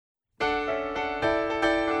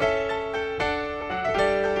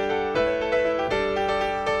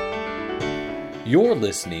You're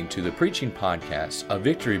listening to the preaching podcast of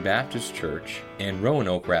Victory Baptist Church in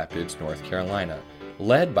Roanoke Rapids, North Carolina,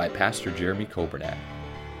 led by Pastor Jeremy Coburnack.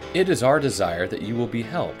 It is our desire that you will be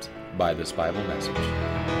helped by this Bible message.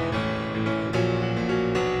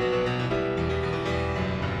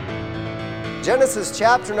 Genesis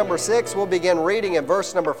chapter number 6, we'll begin reading in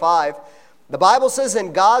verse number 5. The Bible says,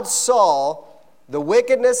 "And God saw the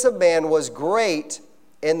wickedness of man was great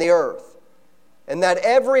in the earth, and that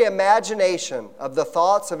every imagination of the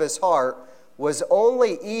thoughts of his heart was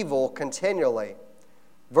only evil continually."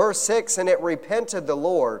 Verse 6, "And it repented the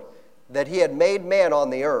Lord that he had made man on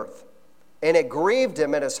the earth, and it grieved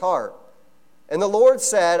him in his heart. And the Lord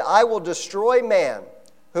said, I will destroy man,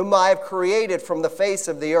 whom I have created from the face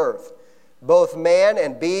of the earth, both man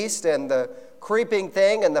and beast, and the creeping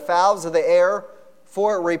thing, and the fowls of the air,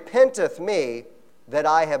 for it repenteth me that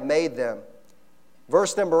I have made them."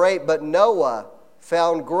 Verse number 8, "But Noah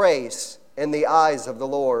found grace in the eyes of the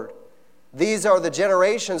Lord." These are the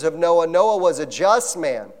generations of Noah. Noah was a just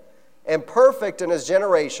man and perfect in his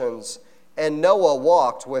generations, and Noah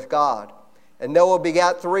walked with God. And Noah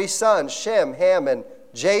begat 3 sons, Shem, Ham, and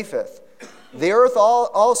Japheth. The earth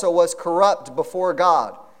also was corrupt before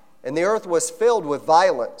God, and the earth was filled with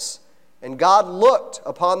violence. And God looked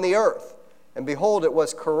upon the earth, and behold, it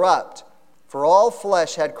was corrupt, for all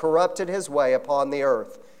flesh had corrupted his way upon the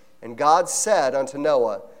earth. And God said unto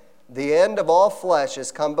Noah, The end of all flesh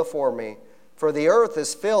is come before me, for the earth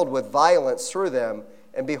is filled with violence through them,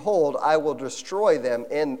 and behold, I will destroy them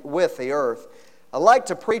with the earth." I'd like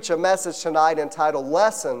to preach a message tonight entitled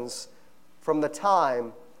Lessons from the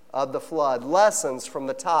Time of the Flood. Lessons from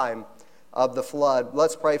the time of the flood.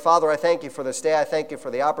 Let's pray. Father, I thank you for this day. I thank you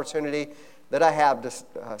for the opportunity that I have to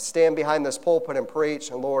stand behind this pulpit and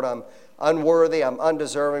preach. And Lord, I'm unworthy, I'm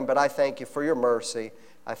undeserving, but I thank you for your mercy.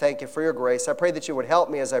 I thank you for your grace. I pray that you would help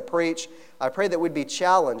me as I preach. I pray that we'd be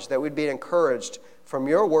challenged, that we'd be encouraged from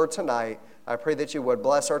your word tonight. I pray that you would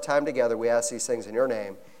bless our time together. We ask these things in your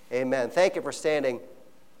name. Amen. Thank you for standing.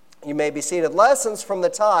 You may be seated. Lessons from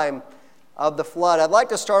the time of the flood. I'd like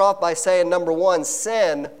to start off by saying, number one,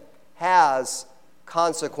 sin has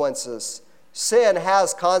consequences. Sin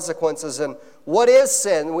has consequences. And what is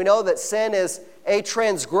sin? We know that sin is a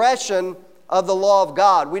transgression of the law of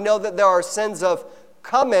God. We know that there are sins of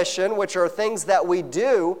commission, which are things that we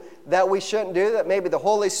do that we shouldn't do, that maybe the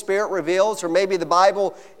Holy Spirit reveals, or maybe the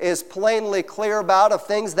Bible is plainly clear about, of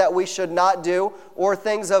things that we should not do, or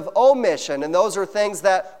things of omission. And those are things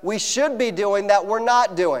that we should be doing that we're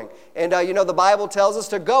not doing. And the Bible tells us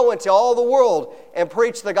to go into all the world and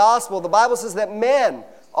preach the gospel. The Bible says that men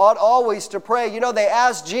ought always to pray. They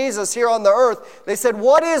asked Jesus here on the earth, they said,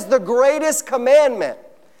 "What is the greatest commandment?"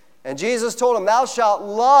 And Jesus told them, "Thou shalt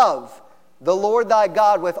love the Lord thy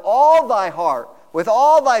God with all thy heart, with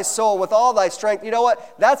all thy soul, with all thy strength." You know what?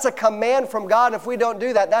 That's a command from God. If we don't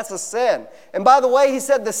do that, that's a sin. And by the way, he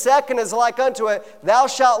said the second is like unto it, "Thou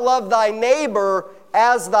shalt love thy neighbor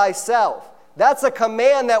as thyself." That's a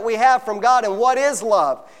command that we have from God. And what is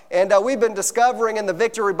love? And we've been discovering in the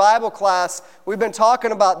Victory Bible class, we've been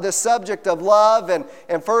talking about this subject of love. And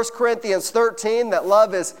in 1 Corinthians 13, that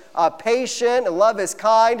love is patient and love is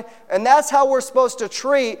kind. And that's how we're supposed to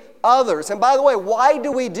treat others. And by the way, why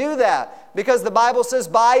do we do that? Because the Bible says,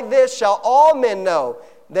 "By this shall all men know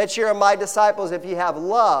that ye are my disciples, if ye have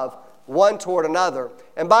love one toward another."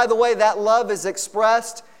 And by the way, that love is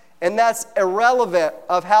expressed, and that's irrelevant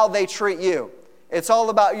of how they treat you. It's all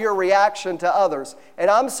about your reaction to others.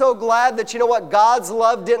 And I'm so glad that, God's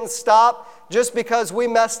love didn't stop just because we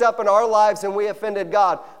messed up in our lives and we offended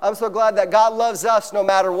God. I'm so glad that God loves us no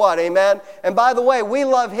matter what, amen? And by the way, we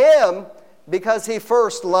love Him because He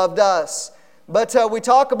first loved us. But we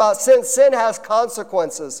talk about sin. Sin has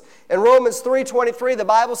consequences. In Romans 3:23, the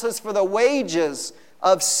Bible says, "For the wages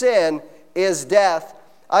of sin is death."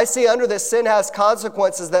 I see under this, sin has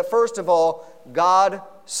consequences that, first of all, God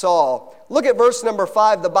saw. Look at verse number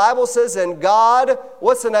 5. The Bible says, "And God,"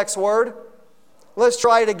 what's the next word? Let's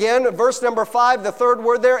try it again. Verse number 5, the third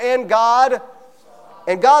word there, "And God."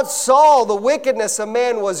 "And God saw the wickedness of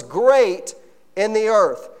man was great in the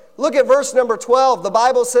earth." Look at verse number 12. The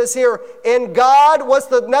Bible says here, "And God," what's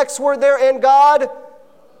the next word there? "And God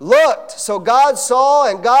looked." So God saw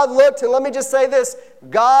and God looked. And let me just say this,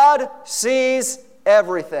 God sees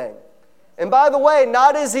everything. And by the way,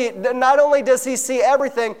 not only does He see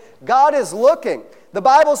everything, God is looking. The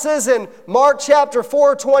Bible says in Mark chapter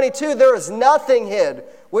 4:22, "There is nothing hid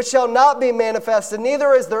which shall not be manifested,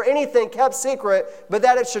 neither is there anything kept secret, but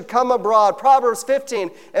that it should come abroad." Proverbs 15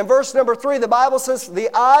 and verse number 3, the Bible says, "The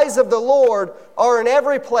eyes of the Lord are in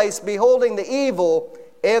every place, beholding the evil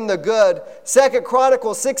and the good. 2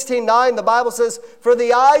 Chronicles 16:9, the Bible says, "For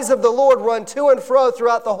the eyes of the Lord run to and fro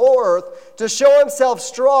throughout the whole earth, to show himself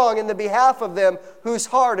strong in the behalf of them whose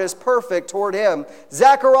heart is perfect toward him."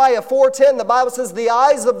 Zechariah 4:10, the Bible says, "The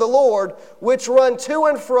eyes of the Lord which run to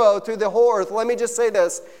and fro through the whole earth." Let me just say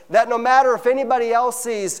this, that no matter if anybody else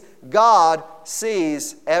sees, God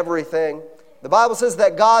sees everything. The Bible says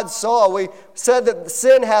that God saw. We said that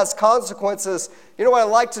sin has consequences. You know what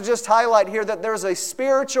I'd like to just highlight here, that there's a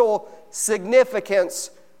spiritual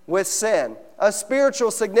significance with sin. A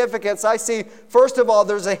spiritual significance. I see, first of all,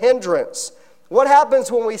 there's a hindrance. What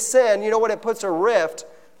happens when we sin? You know what? It puts a rift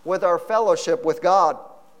with our fellowship with God.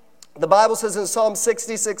 The Bible says in Psalm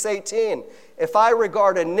 66:18, "If I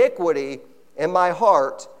regard iniquity in my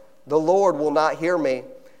heart, the Lord will not hear me."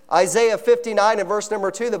 Isaiah 59 and verse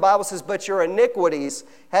number 2, the Bible says, "But your iniquities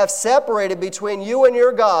have separated between you and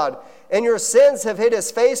your God, and your sins have hid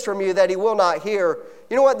his face from you that he will not hear."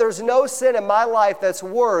 You know what? There's no sin in my life that's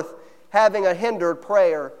worth having a hindered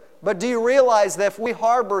prayer. But do you realize that if we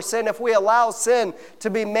harbor sin, if we allow sin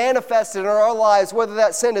to be manifested in our lives, whether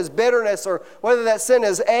that sin is bitterness or whether that sin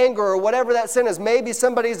is anger or whatever that sin is, maybe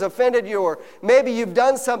somebody's offended you or maybe you've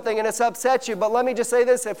done something and it's upset you, but let me just say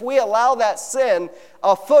this, if we allow that sin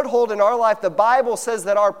a foothold in our life, the Bible says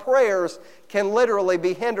that our prayers can literally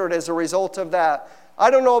be hindered as a result of that.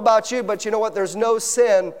 I don't know about you, but you know what? There's no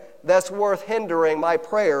sin that's worth hindering my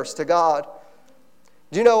prayers to God.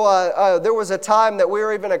 Do you know, there was a time that we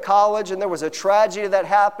were even at college and there was a tragedy that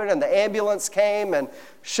happened and the ambulance came and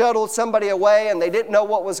shuttled somebody away and they didn't know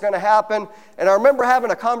what was going to happen. And I remember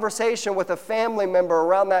having a conversation with a family member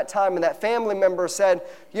around that time, and that family member said,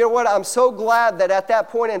 "You know what, I'm so glad that at that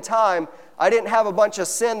point in time I didn't have a bunch of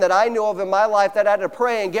sin that I knew of in my life that I had to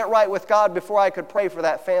pray and get right with God before I could pray for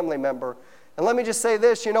that family member." And let me just say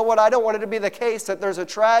this, you know what, I don't want it to be the case that there's a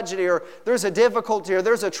tragedy or there's a difficulty or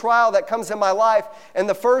there's a trial that comes in my life, and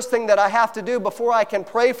the first thing that I have to do before I can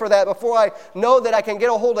pray for that, before I know that I can get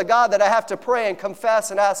a hold of God, that I have to pray and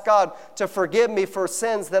confess and ask God to forgive me for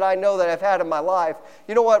sins that I know that I've had in my life.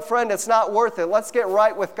 You know what, friend, it's not worth it. Let's get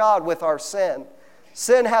right with God with our sin.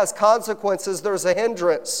 Sin has consequences. There's a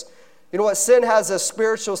hindrance. You know what, sin has a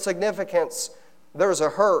spiritual significance. There's a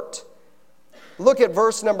hurt. Look at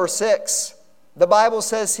verse number 6. The Bible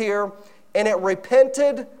says here, "And it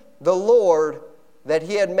repented the Lord that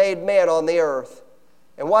he had made man on the earth."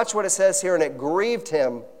 And watch what it says here, "And it grieved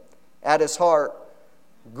him at his heart."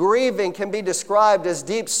 Grieving can be described as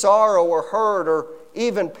deep sorrow or hurt or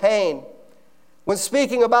even pain. When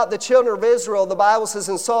speaking about the children of Israel, the Bible says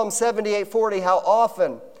in Psalm 78:40, how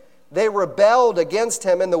often they rebelled against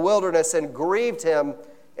him in the wilderness and grieved him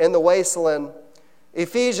in the wasteland.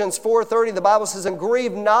 Ephesians 4:30, the Bible says, "And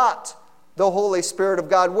grieve not the Holy Spirit of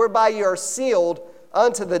God, whereby you are sealed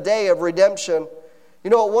unto the day of redemption." You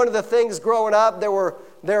know, one of the things growing up,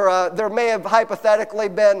 there may have hypothetically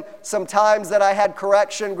been some times that I had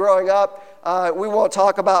correction growing up. We won't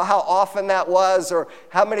talk about how often that was or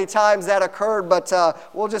how many times that occurred, but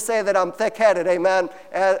we'll just say that I'm thick-headed, amen,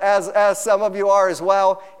 as some of you are as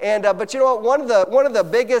well. And but you know what? One of the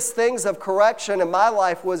biggest things of correction in my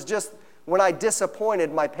life was just when I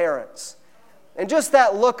disappointed my parents. And just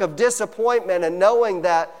that look of disappointment and knowing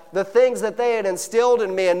that the things that they had instilled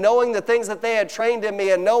in me and knowing the things that they had trained in me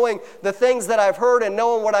and knowing the things that I've heard and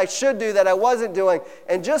knowing what I should do that I wasn't doing.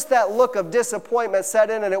 And just that look of disappointment set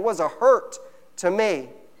in, and it was a hurt to me.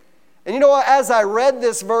 And you know what? As I read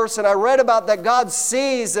this verse and I read about that God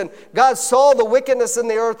sees and God saw the wickedness in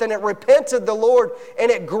the earth and it repented the Lord and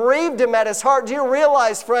it grieved him at his heart. Do you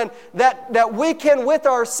realize, friend, that we can, with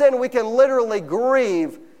our sin, we can literally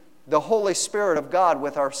grieve the Holy Spirit of God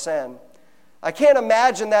with our sin? I can't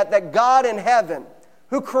imagine that God in heaven,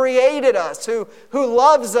 who created us, who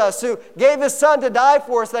loves us, who gave his son to die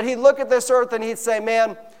for us, that he'd look at this earth and he'd say,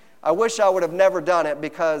 "Man, I wish I would have never done it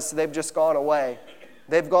because they've just gone away.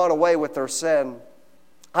 They've gone away with their sin.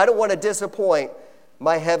 I don't want to disappoint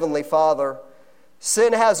my heavenly Father."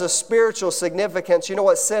 Sin has a spiritual significance. You know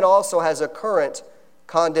what? Sin also has a current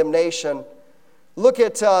condemnation. Look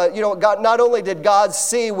at, God, not only did God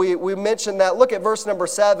see, we mentioned that. Look at verse number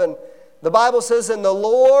 7. The Bible says, "And the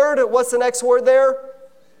Lord," what's the next word there?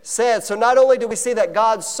 Said. So not only do we see that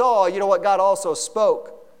God saw, you know what? God also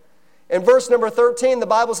spoke. In verse number 13, the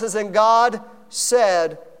Bible says, "And God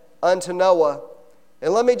said unto Noah."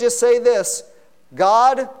 And let me just say this,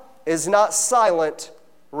 God is not silent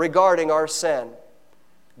regarding our sin.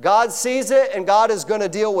 God sees it and God is going to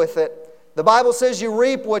deal with it. The Bible says you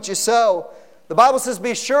reap what you sow. The Bible says,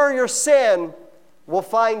 "Be sure your sin will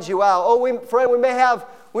find you out." Oh, friend, we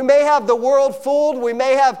may have the world fooled. We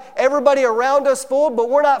may have everybody around us fooled, but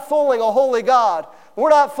we're not fooling a holy God. We're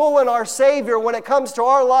not fooling our Savior when it comes to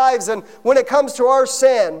our lives and when it comes to our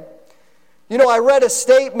sin. You know, I read a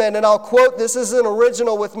statement, and I'll quote, this isn't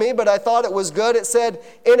original with me, but I thought it was good. It said,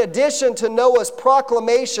 in addition to Noah's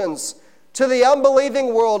proclamations to the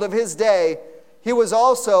unbelieving world of his day, he was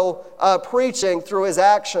also preaching through his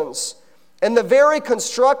actions. In the very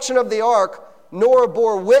construction of the ark, Noah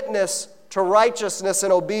bore witness to righteousness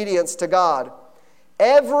and obedience to God.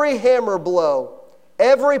 Every hammer blow,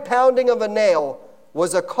 every pounding of a nail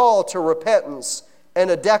was a call to repentance and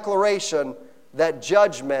a declaration that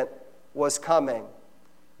judgment was coming.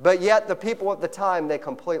 But yet the people at the time, they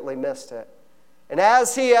completely missed it. And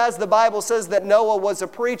as the Bible says that Noah was a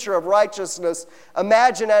preacher of righteousness,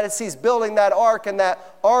 imagine as he's building that ark, and that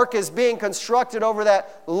ark is being constructed over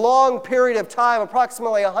that long period of time,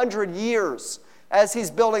 approximately 100 years, as he's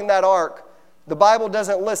building that ark. The Bible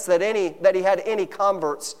doesn't list that he had any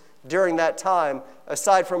converts during that time,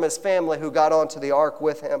 aside from his family who got onto the ark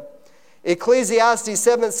with him. Ecclesiastes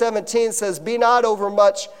 7:17 says, Be not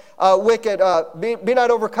overcome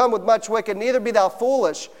with much wicked, neither be thou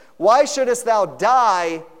foolish. Why shouldest thou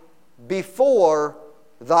die before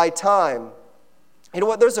thy time? You know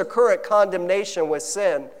what? There's a current condemnation with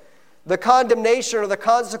sin. The condemnation or the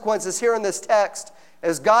consequences here in this text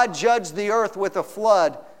as God judged the earth with a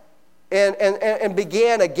flood and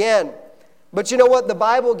began again. But you know what? The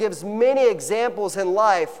Bible gives many examples in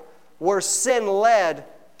life where sin led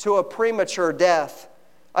to a premature death.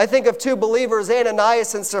 I think of two believers,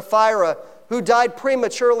 Ananias and Sapphira, who died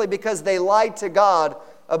prematurely because they lied to God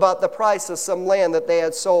about the price of some land that they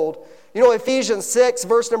had sold. You know, Ephesians 6,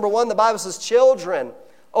 verse number 1, the Bible says, Children,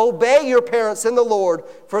 obey your parents in the Lord,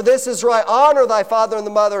 for this is right. Honor thy father and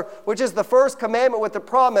the mother, which is the first commandment with the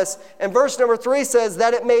promise. And verse number 3 says,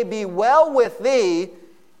 that it may be well with thee,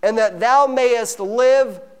 and that thou mayest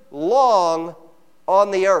live long on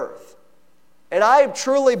the earth. And I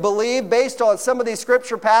truly believe, based on some of these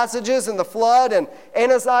scripture passages and the flood and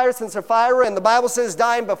Ananias and Sapphira, and the Bible says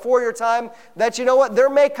dying before your time, that you know what, there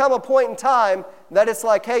may come a point in time that it's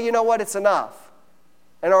like, hey, you know what, it's enough.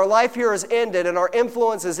 And our life here is ended, and our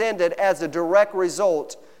influence is ended as a direct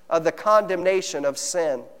result of the condemnation of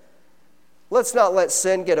sin. Let's not let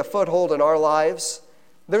sin get a foothold in our lives.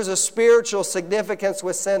 There's a spiritual significance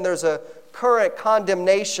with sin. There's a current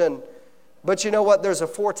condemnation. But you know what? There's a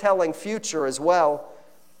foretelling future as well.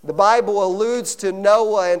 The Bible alludes to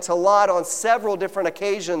Noah and to Lot on several different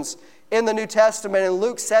occasions in the New Testament. In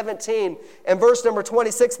Luke 17 and verse number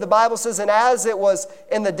 26, the Bible says, And as it was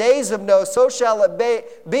in the days of Noah, so shall it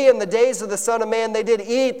be in the days of the Son of Man. They did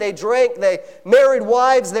eat, they drank, they married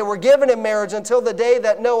wives, they were given in marriage until the day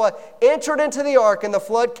that Noah entered into the ark, and the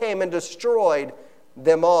flood came and destroyed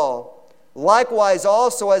them all. Likewise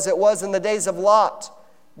also as it was in the days of Lot.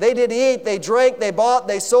 They did eat, they drank, they bought,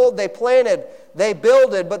 they sold, they planted, they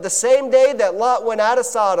builded. But the same day that Lot went out of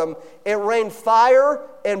Sodom, it rained fire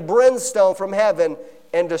and brimstone from heaven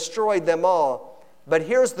and destroyed them all. But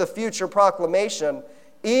here's the future proclamation.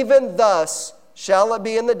 Even thus shall it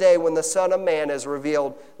be in the day when the Son of Man is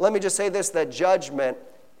revealed. Let me just say this, that judgment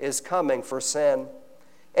is coming for sin.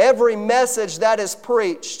 Every message that is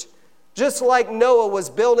preached, just like Noah was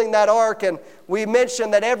building that ark, and we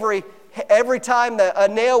mentioned that every time that a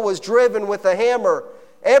nail was driven with a hammer,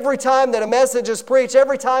 every time that a message is preached,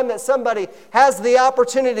 every time that somebody has the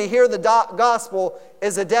opportunity to hear the gospel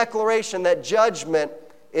is a declaration that judgment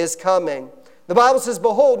is coming. The Bible says,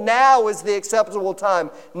 Behold, now is the acceptable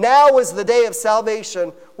time. Now is the day of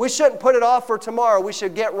salvation. We shouldn't put it off for tomorrow. We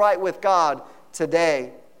should get right with God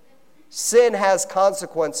today. Sin has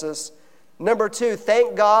consequences. Number 2,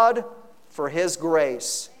 thank God for His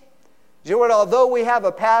grace. You know what? Although we have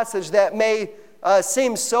a passage that may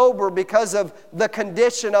seem sober because of the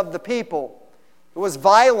condition of the people, it was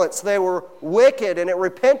violence, they were wicked, and it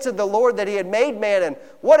repented the Lord that He had made man, and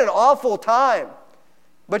what an awful time.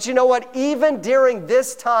 But you know what? Even during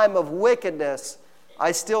this time of wickedness,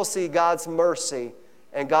 I still see God's mercy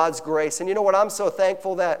and God's grace. And you know what? I'm so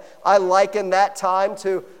thankful that I liken that time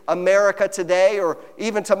to America today, or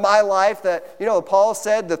even to my life, that, you know, Paul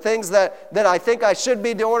said the things that I think I should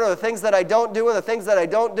be doing, or the things that I don't do, and the things that I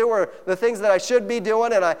don't do, or the things that I should be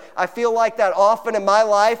doing. And I feel like that often in my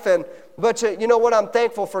life. But you know what? I'm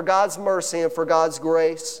thankful for God's mercy and for God's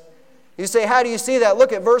grace. You say, how do you see that?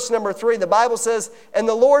 Look at verse number 3. The Bible says, And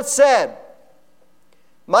the Lord said,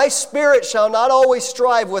 My spirit shall not always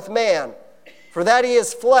strive with man, for that he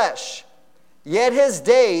is flesh, yet his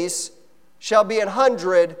days shall be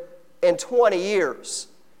 120 years.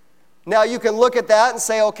 Now you can look at that and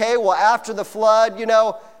say, okay, well, after the flood, you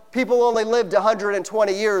know, people only lived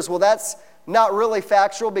 120 years. Well, that's not really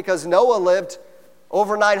factual, because Noah lived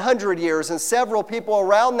over 900 years, and several people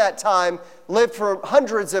around that time lived for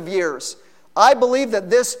hundreds of years. I believe that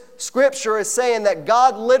this scripture is saying that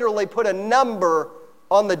God literally put a number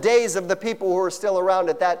on the days of the people who were still around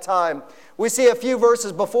at that time. We see a few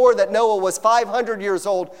verses before that Noah was 500 years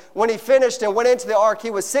old. When he finished and went into the ark, he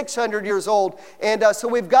was 600 years old. And so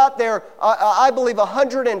we've got there, I believe,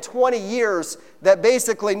 120 years that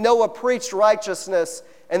basically Noah preached righteousness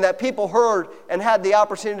and that people heard and had the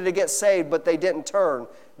opportunity to get saved, but they didn't turn.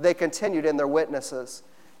 They continued in their witnesses.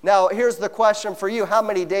 Now, here's the question for you. How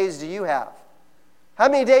many days do you have? How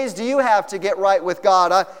many days do you have to get right with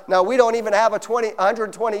God? Now, we don't even have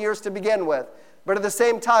 120 years to begin with. But at the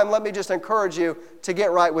same time, let me just encourage you to get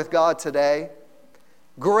right with God today.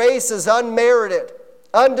 Grace is unmerited,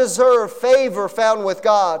 undeserved favor found with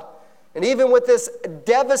God. And even with this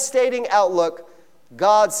devastating outlook,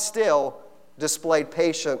 God still displayed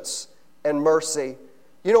patience and mercy.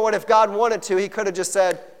 You know what? If God wanted to, he could have just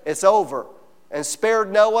said, it's over, and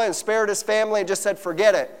spared Noah and spared his family and just said,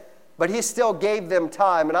 forget it. But he still gave them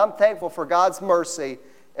time, and I'm thankful for God's mercy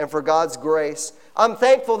and for God's grace. I'm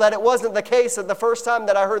thankful that it wasn't the case that the first time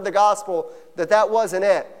that I heard the gospel, that wasn't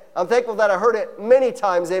it. I'm thankful that I heard it many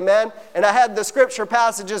times, amen? And I had the scripture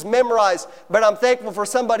passages memorized, but I'm thankful for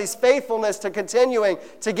somebody's faithfulness to continuing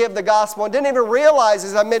to give the gospel and didn't even realize,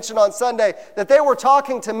 as I mentioned on Sunday, that they were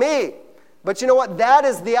talking to me. But you know what? That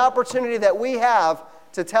is the opportunity that we have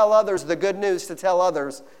to tell others the good news, to tell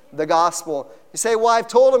others the gospel. You say, well, I've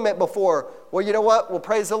told them it before. Well, you know what? Well,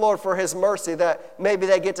 praise the Lord for his mercy that maybe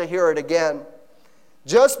they get to hear it again.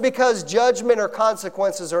 Just because judgment or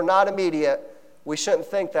consequences are not immediate, we shouldn't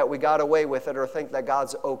think that we got away with it or think that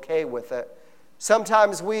God's okay with it.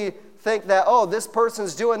 Sometimes we think that, oh, this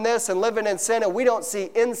person's doing this and living in sin, and we don't see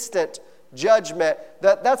instant judgment.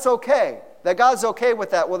 That's okay, that God's okay with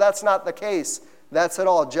that. Well, that's not the case. That's at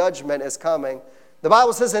all. Judgment is coming. The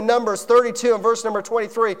Bible says in Numbers 32 and verse number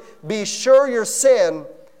 23, be sure your sin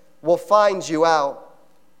will find you out.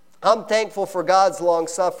 I'm thankful for God's long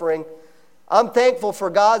suffering. I'm thankful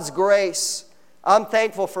for God's grace. I'm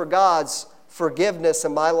thankful for God's forgiveness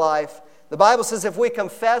in my life. The Bible says if we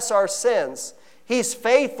confess our sins, he's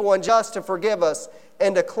faithful and just to forgive us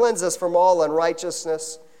and to cleanse us from all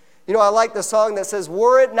unrighteousness. You know, I like the song that says,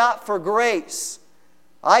 were it not for grace,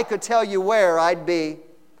 I could tell you where I'd be.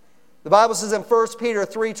 The Bible says in 1 Peter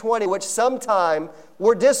 3:20, which sometime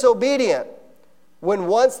were disobedient, when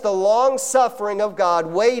once the long suffering of God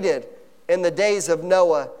waited in the days of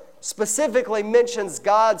Noah, specifically mentions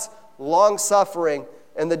God's long suffering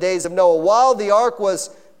in the days of Noah, while the ark was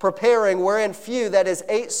preparing, wherein few, that is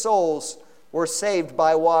 8 souls, were saved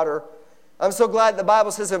by water. I'm so glad the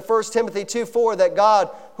Bible says in 1 Timothy 2:4 that God,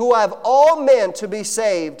 who have all men to be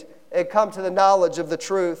saved and come to the knowledge of the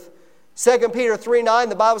truth. 2 Peter 3:9,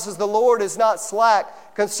 the Bible says, the Lord is not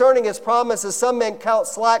slack concerning his promises, some men count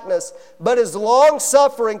slackness, but is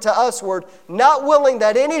long-suffering to usward, not willing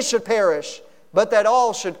that any should perish, but that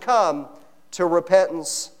all should come to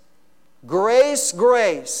repentance. Grace,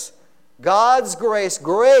 grace, God's grace,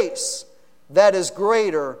 grace that is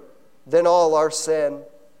greater than all our sin.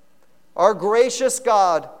 Our gracious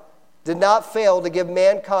God did not fail to give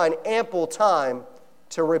mankind ample time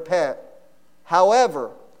to repent.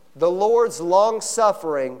 However, the Lord's long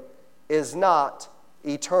suffering is not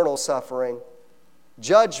eternal suffering.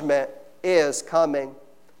 Judgment is coming.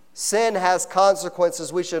 Sin has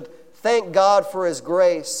consequences. We should thank God for his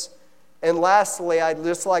grace. And lastly, I'd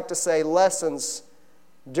just like to say lessons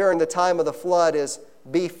during the time of the flood is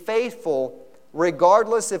be faithful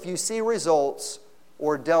regardless if you see results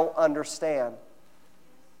or don't understand.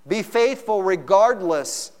 Be faithful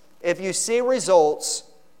regardless if you see results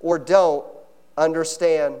or don't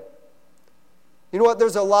understand. You know what?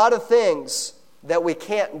 There's a lot of things that we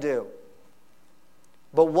can't do.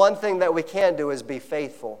 But one thing that we can do is be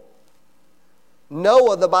faithful.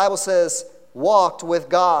 Noah, the Bible says, walked with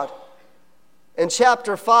God. In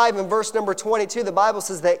chapter 5 and verse number 22, the Bible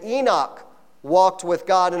says that Enoch walked with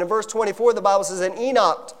God. And in verse 24, the Bible says that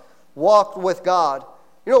Enoch walked with God.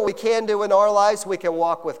 You know what we can do in our lives? We can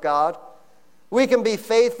walk with God. We can be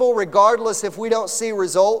faithful regardless if we don't see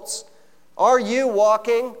results. Are you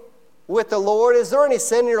walking with the Lord? Is there any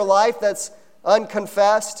sin in your life that's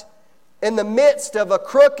unconfessed? In the midst of a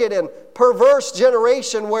crooked and perverse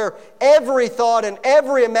generation where every thought and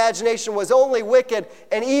every imagination was only wicked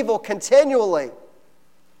and evil continually,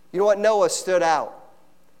 you know what? Noah stood out.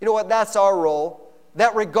 You know what? That's our role.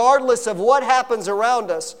 That regardless of what happens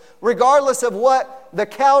around us, regardless of what the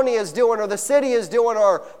county is doing or the city is doing or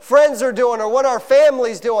our friends are doing or what our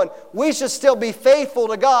family's doing, we should still be faithful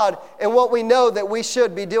to God in what we know that we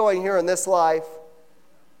should be doing here in this life.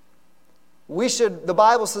 The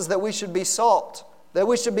Bible says that we should be salt, that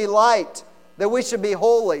we should be light, that we should be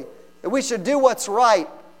holy, that we should do what's right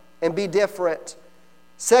and be different.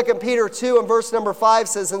 2 Peter 2 and verse number 5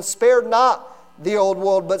 says, "And spared not the old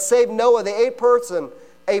world, but saved Noah, the eighth person,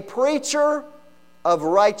 a preacher of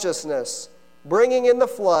righteousness, bringing in the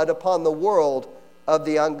flood upon the world of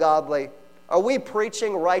the ungodly." Are we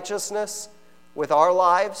preaching righteousness with our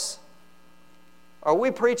lives? Are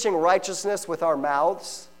we preaching righteousness with our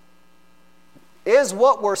mouths? Is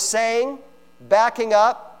what we're saying backing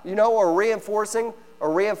up, or reinforcing or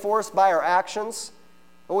reinforced by our actions?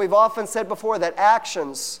 Well, we've often said before that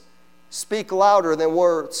actions speak louder than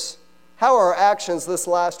words. How are our actions this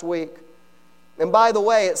last week? And by the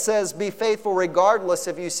way, it says be faithful regardless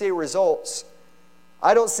if you see results.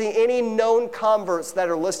 I don't see any known converts that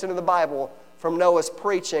are listed in the Bible from Noah's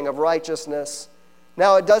preaching of righteousness.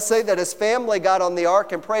 Now, it does say that his family got on the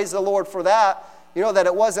ark, and praise the Lord for that. That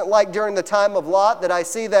it wasn't like during the time of Lot, that I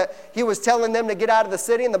see that he was telling them to get out of the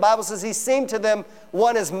city, and the Bible says he seemed to them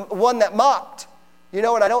one that mocked. And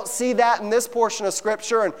I don't see that in this portion of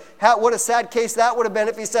Scripture. And what a sad case that would have been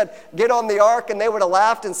if he said, get on the ark, and they would have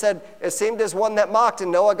laughed and said, it seemed as one that mocked,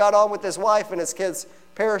 and Noah got on with his wife, and his kids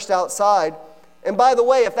perished outside. And by the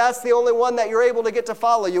way, if that's the only one that you're able to get to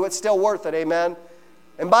follow you, it's still worth it, amen?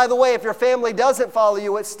 And by the way, if your family doesn't follow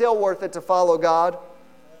you, it's still worth it to follow God.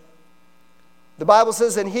 The Bible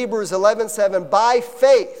says in Hebrews 11:7, by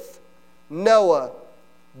faith, Noah,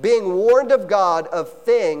 being warned of God of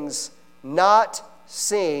things not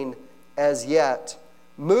seen as yet,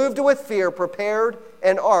 moved with fear, prepared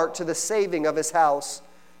an ark to the saving of his house,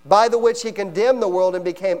 by the which he condemned the world and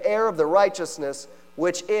became heir of the righteousness,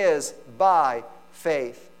 which is by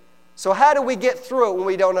faith. So how do we get through it when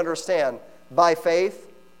we don't understand? By faith.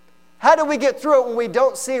 How do we get through it when we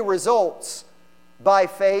don't see results? By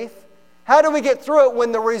faith. How do we get through it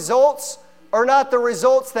when the results are not the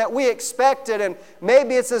results that we expected, and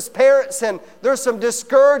maybe it's as parents and there's some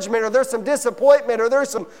discouragement or there's some disappointment or there's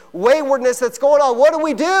some waywardness that's going on? What do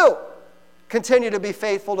we do? Continue to be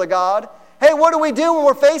faithful to God. Hey, what do we do when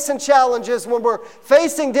we're facing challenges, when we're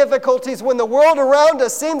facing difficulties, when the world around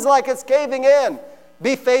us seems like it's caving in?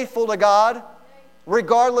 Be faithful to God,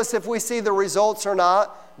 regardless if we see the results or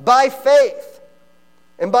not, by faith.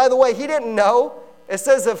 And by the way, he didn't know. It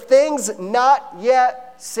says of things not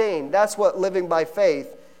yet seen. That's what living by faith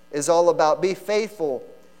is all about. Be faithful,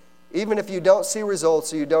 even if you don't see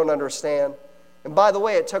results or you don't understand. And by the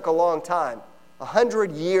way, it took a long time,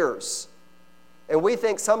 100 years. And we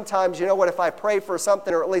think sometimes, if I pray for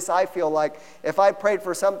something, or at least I feel like if I prayed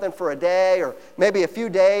for something for a day or maybe a few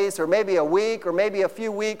days or maybe a week or maybe a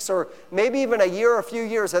few weeks or maybe even a year or a few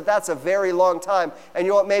years, that's a very long time. And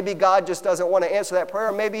maybe God just doesn't want to answer that prayer,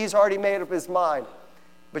 or maybe he's already made up his mind.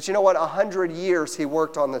 But 100 years he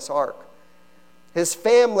worked on this ark. His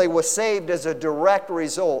family was saved as a direct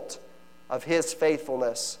result of his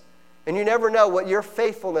faithfulness. And you never know what your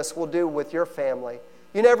faithfulness will do with your family.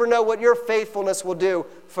 You never know what your faithfulness will do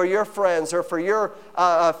for your friends or for your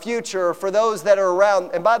future or for those that are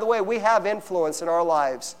around. And by the way, we have influence in our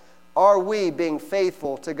lives. Are we being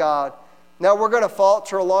faithful to God? Now, we're going to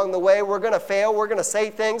falter along the way. We're going to fail. We're going to say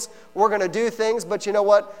things. We're going to do things. But you know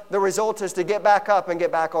what? The result is to get back up and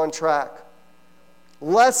get back on track.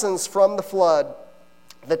 Lessons from the flood.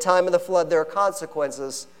 The time of the flood, there are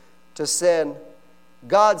consequences to sin.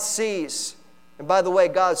 God sees. And by the way,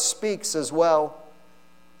 God speaks as well.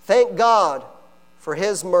 Thank God for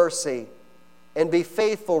his mercy and be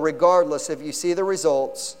faithful regardless if you see the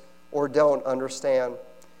results or don't understand.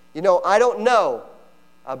 I don't know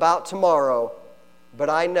about tomorrow, but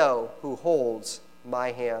I know who holds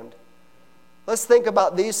my hand. Let's think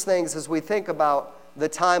about these things as we think about the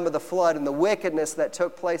time of the flood and the wickedness that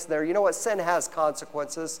took place there. You know what? Sin has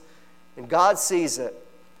consequences, and God sees it.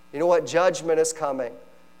 You know what? Judgment is coming.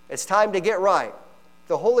 It's time to get right.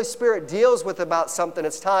 The Holy Spirit deals with about something,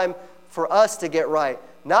 it's time for us to get right.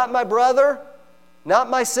 Not my brother, not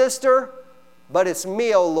my sister, but it's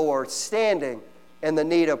me, O Lord, standing in the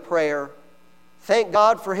need of prayer. Thank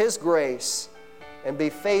God for his grace and be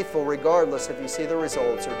faithful regardless if you see the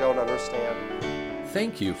results or don't understand.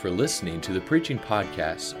 Thank you for listening to the preaching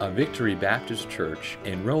podcast of Victory Baptist Church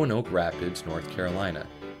in Roanoke Rapids, North Carolina,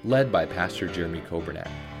 led by Pastor Jeremy Coburnack.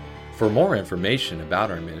 For more information about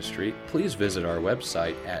our ministry, please visit our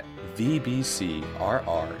website at vbcrr.org.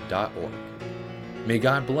 May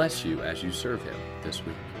God bless you as you serve him this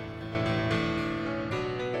week.